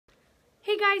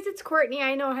Hey guys, it's Courtney.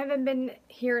 I know I haven't been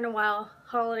here in a while.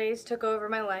 Holidays took over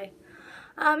my life.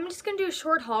 I'm just going to do a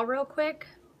short haul real quick.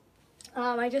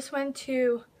 I just went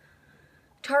to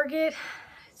Target.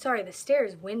 Sorry, the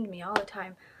stairs wind me all the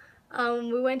time.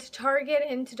 We went to Target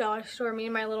and to Dollar Store. Me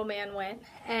and my little man went.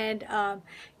 And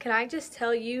can I just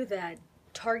tell you that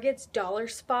Target's dollar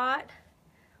spot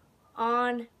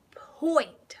on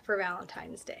point for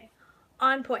Valentine's Day.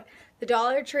 On point. The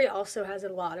Dollar Tree also has a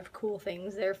lot of cool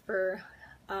things there for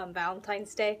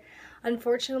Valentine's Day.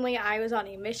 Unfortunately, I was on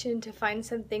a mission to find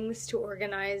some things to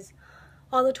organize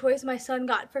all the toys my son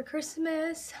got for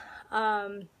Christmas.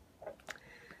 So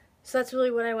that's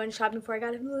really what I went shopping for. I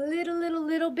got a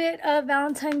little bit of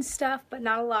Valentine's stuff, but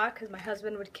not a lot because my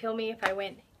husband would kill me if I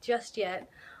went just yet.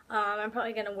 I'm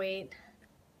probably going to wait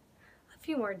a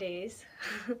few more days,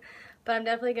 but I'm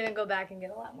definitely going to go back and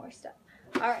get a lot more stuff.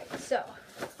 Alright, so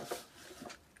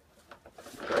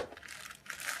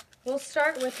we'll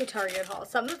start with the Target haul.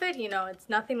 Some of it, you know,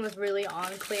 nothing was really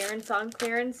on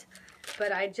clearance,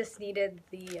 but I just needed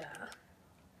the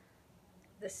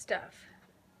stuff.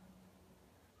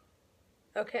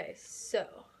 Okay, so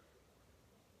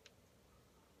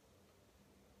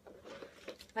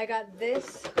I got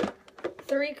this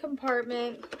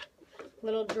 3-compartment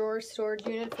little drawer storage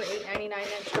unit for $8.99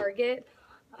 at Target.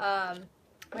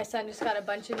 My son just got a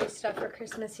bunch of new stuff for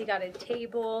Christmas. He got a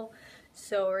table,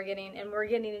 so we're getting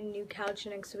a new couch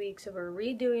next week. So we're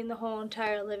redoing the whole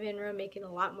entire living room, making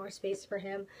a lot more space for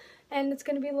him, and it's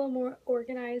going to be a little more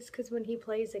organized because when he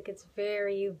plays, it gets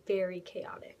very, very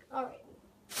chaotic. All right.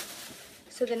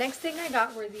 So the next thing I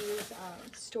got were these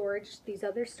these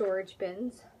other storage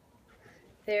bins.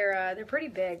 They're pretty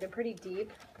big. They're pretty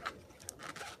deep.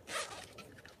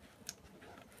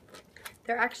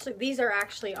 These are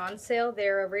actually on sale.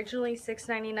 They're originally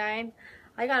 $6.99.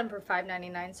 I got them for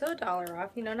 $5.99, so $1 off.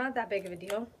 You know, not that big of a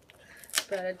deal,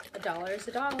 but $1 is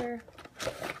 $1.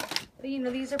 But you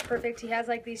know, these are perfect. He has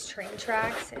like these train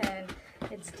tracks, and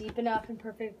it's deep enough and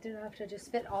perfect enough to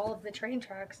just fit all of the train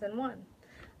tracks in one.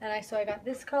 And so I got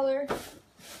this color,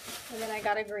 and then I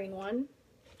got a green one.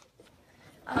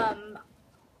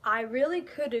 I really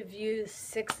could have used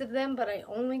 6 of them, but I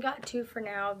only got 2 for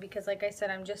now because, like I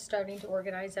said, I'm just starting to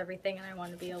organize everything, and I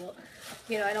want to be able,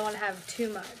 you know, I don't want to have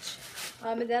too much.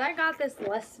 And then I got this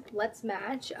Let's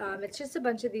Match. It's just a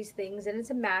bunch of these things, and it's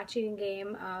a matching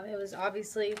game. It was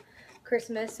obviously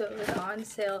Christmas, so it was on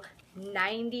sale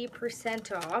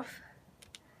 90% off.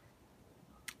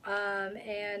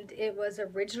 And it was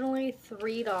originally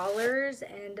 $3,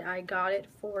 and I got it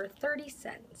for 30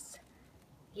 cents.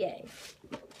 Yay.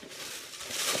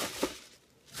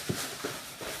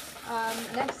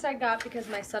 Next I got, because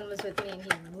my son was with me and he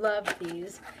loved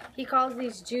these, he calls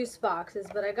these juice boxes,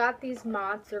 but I got these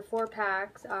Mott's. They're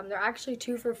 4-packs. They're actually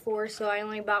 2 for $4, so I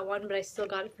only bought one, but I still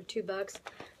got it for $2.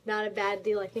 Not a bad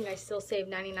deal. I think I still saved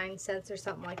 99 cents or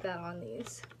something like that on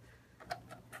these.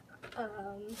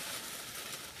 And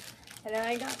then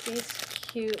I got these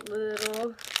cute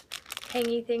little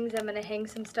hangy things. I'm going to hang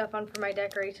some stuff on for my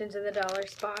decorations in the dollar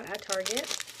spot at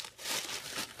Target.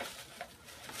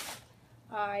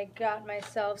 I got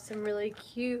myself some really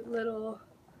cute little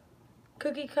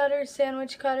cookie cutters,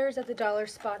 sandwich cutters at the dollar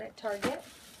spot at Target.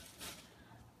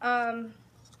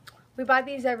 We buy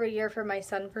these every year for my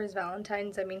son for his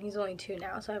Valentine's. I mean, he's only 2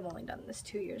 now, so I've only done this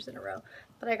 2 years in a row.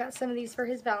 But I got some of these for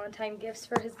his Valentine gifts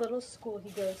for his little school he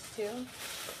goes to.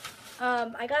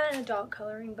 I got an adult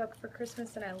coloring book for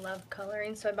Christmas, and I love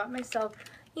coloring, so I bought myself,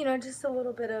 you know, just a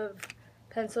little bit of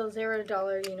pencils. They were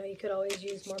 $1. You know, you could always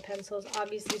use more pencils.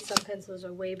 Obviously, some pencils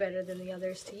are way better than the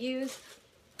others to use,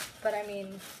 but I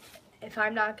mean, if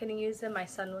I'm not going to use them, my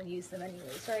son will use them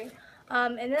anyways, right?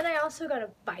 And then I also got a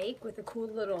bike with a cool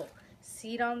little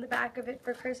seat on the back of it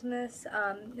for Christmas,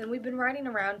 and we've been riding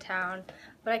around town,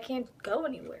 but I can't go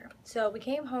anywhere. So we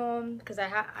came home because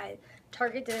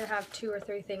Target didn't have 2 or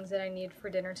 3 things that I need for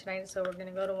dinner tonight, so we're going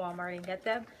to go to Walmart and get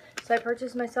them. So I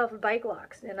purchased myself a bike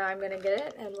locks, and I'm going to get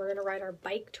it, and we're going to ride our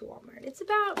bike to Walmart. It's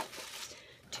about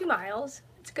 2 miles.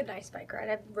 It's a good, nice bike ride.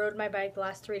 I've rode my bike the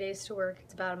last 3 days to work.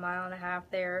 It's about 1.5 miles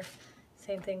there.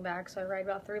 Same thing back, so I ride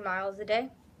about 3 miles a day.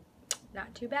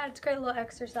 Not too bad. It's a great little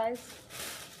exercise.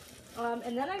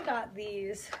 And then I got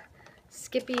these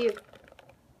Skippy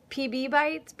PB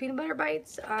bites, peanut butter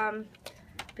bites.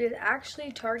 Because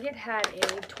actually Target had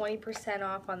a 20%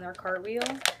 off on their cartwheel,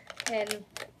 and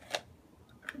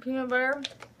peanut butter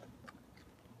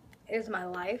is my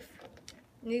life.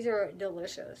 And these are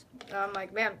delicious. I'm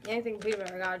like, man, anything peanut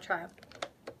butter, I gotta try.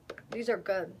 These are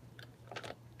good.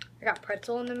 I got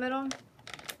pretzel in the middle.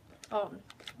 Oh,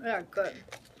 they are good.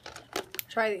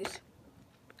 Try these.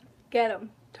 Get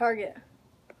them. Target.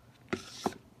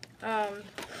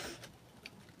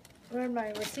 Where'd my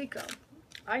receipt go?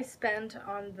 I spent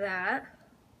on that.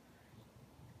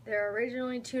 They're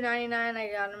originally $2.99.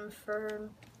 I got them for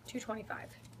 $2.25.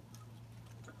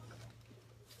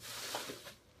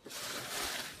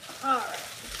 Alright.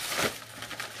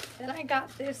 Then I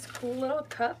got this cool little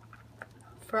cup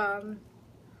from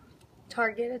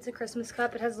Target. It's a Christmas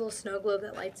cup. It has a little snow globe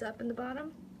that lights up in the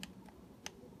bottom.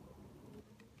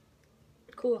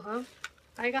 Cool, huh?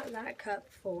 I got that cup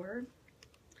for,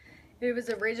 it was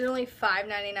originally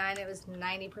 $5.99. It was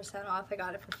 90% off. I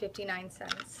got it for 59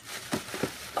 cents.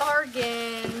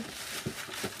 Bargain.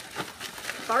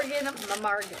 Bargain,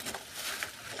 margin.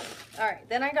 Alright,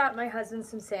 then I got my husband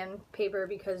some sandpaper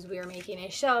because we are making a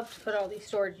shelf to put all these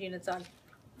storage units on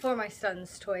for my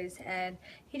son's toys, and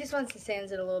he just wants to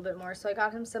sand it a little bit more, so I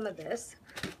got him some of this.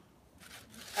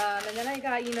 And then I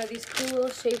got, you know, these cool little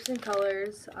shapes and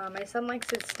colors. My son likes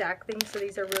to stack things, so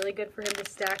these are really good for him to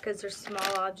stack because they're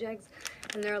small objects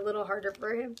and they're a little harder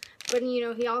for him. But, you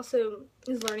know, he also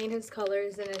is learning his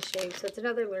colors and his shapes, so it's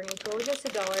another learning tool. Just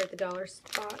 $1 at the dollar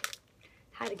spot.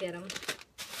 Had to get them.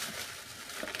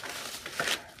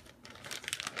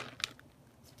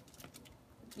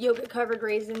 Yogurt covered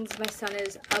raisins. My son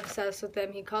is obsessed with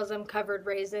them. He calls them covered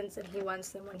raisins, and he wants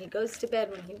them when he goes to bed,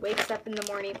 when he wakes up in the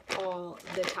morning, all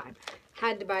the time.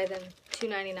 Had to buy them.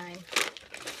 $2.99.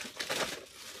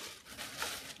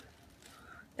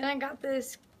 Then I got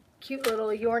this cute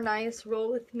little You're Nice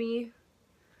Roll With Me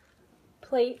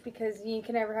plate because you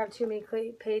can never have too many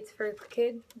plates for a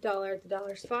kid. $1 at the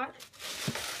dollar spot.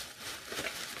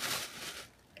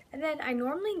 And then I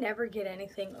normally never get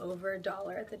anything over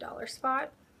 $1 at the dollar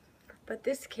spot. But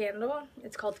this candle,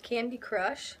 it's called Candy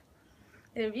Crush.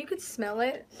 And if you could smell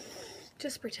it,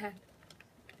 just pretend.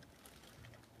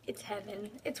 It's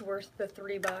heaven. It's worth the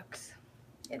 $3.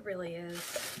 It really is.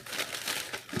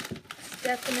 It's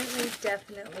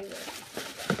definitely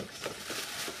worth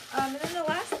it. And then the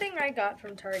last thing I got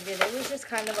from Target, it was just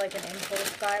kind of like an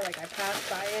impulse buy. Like I passed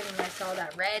by it and I saw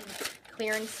that red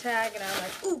clearance tag and I'm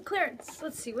like, ooh, clearance.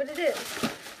 Let's see what it is.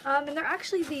 And they're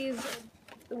actually these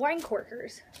wine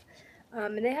corkers.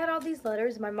 And they had all these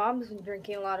letters. My mom's been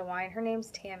drinking a lot of wine. Her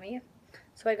name's Tammy.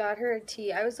 So I got her a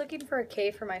tea. I was looking for a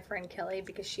K for my friend Kelly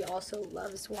because she also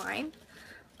loves wine.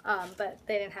 But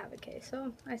they didn't have a K.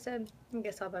 So I said, I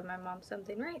guess I'll buy my mom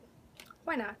something, right?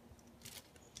 Why not?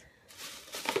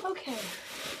 Okay.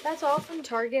 That's all from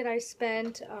Target. I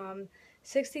spent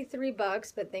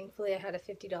 $63, but thankfully I had a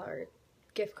 $50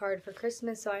 gift card for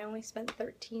Christmas. So I only spent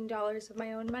 $13 of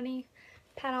my own money.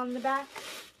 Pat on the back.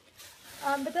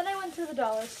 But then I went to the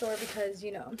dollar store because,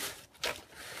 you know,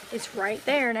 it's right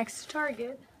there next to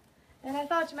Target. And I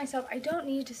thought to myself, I don't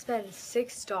need to spend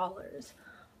 $6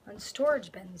 on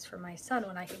storage bins for my son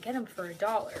when I can get them for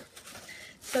 $1.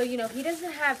 So, you know, he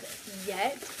doesn't have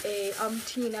yet a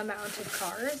umpteen amount of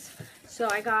cars. So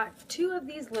I got 2 of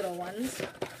these little ones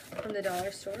from the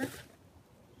dollar store.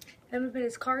 I'm going to put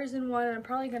his cars in one, and I'm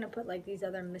probably going to put, like, these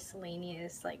other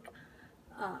miscellaneous, like,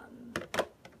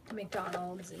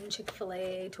 McDonald's and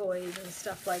Chick-fil-A toys and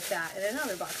stuff like that in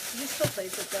another box. He still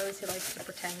plays with those. He likes to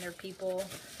pretend they're people,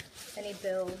 and he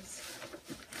builds.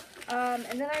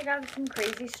 And then I got some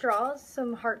crazy straws,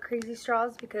 some heart crazy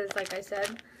straws, because like I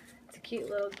said, it's a cute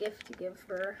little gift to give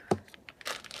for,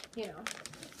 you know,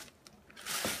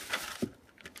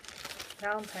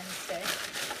 Valentine's Day.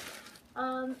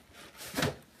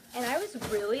 And I was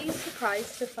really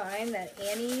surprised to find that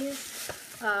Annie's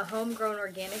homegrown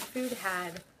organic food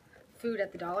had food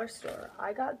at the dollar store.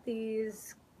 I got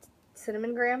these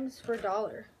cinnamon grams for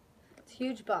 $1. It's a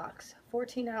huge box,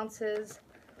 14 ounces.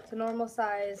 It's a normal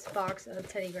size box of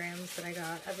Teddy Grahams that I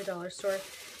got at the dollar store,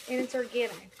 and it's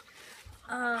organic.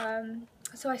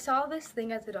 So I saw this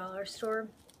thing at the dollar store.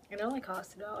 It only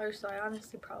cost $1, so I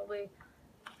honestly probably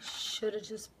should have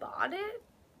just bought it,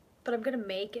 but I'm gonna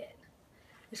make it.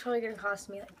 It's probably gonna cost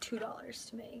me like $2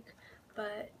 to make,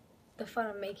 but the fun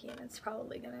of making it's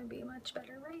probably gonna be much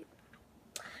better, right?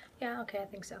 Yeah, okay, I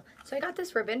think so. So I got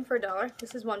this ribbon for $1.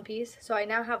 This is one piece, so I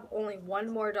now have only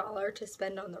 $1 more to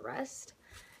spend on the rest.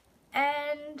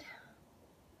 And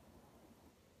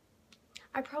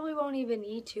I probably won't even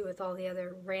need to with all the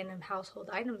other random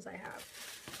household items I have.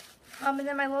 And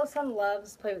then my little son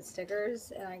loves play with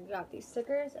stickers, and I got these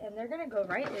stickers, and they're gonna go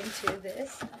right into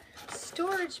this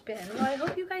storage bin. Well, I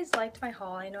hope you guys liked my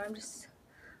haul. I know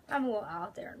I'm a little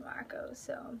out there in wacko,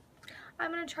 so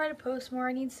I'm gonna try to post more.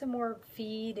 I need some more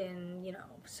feed and, you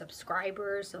know,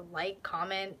 subscribers, so like,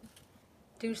 comment,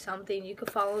 do something. You can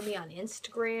follow me on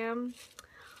Instagram.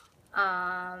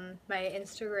 My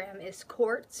Instagram is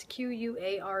Quartz,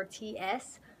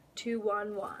 Quarts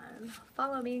 211.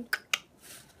 Follow me.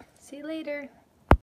 See you later.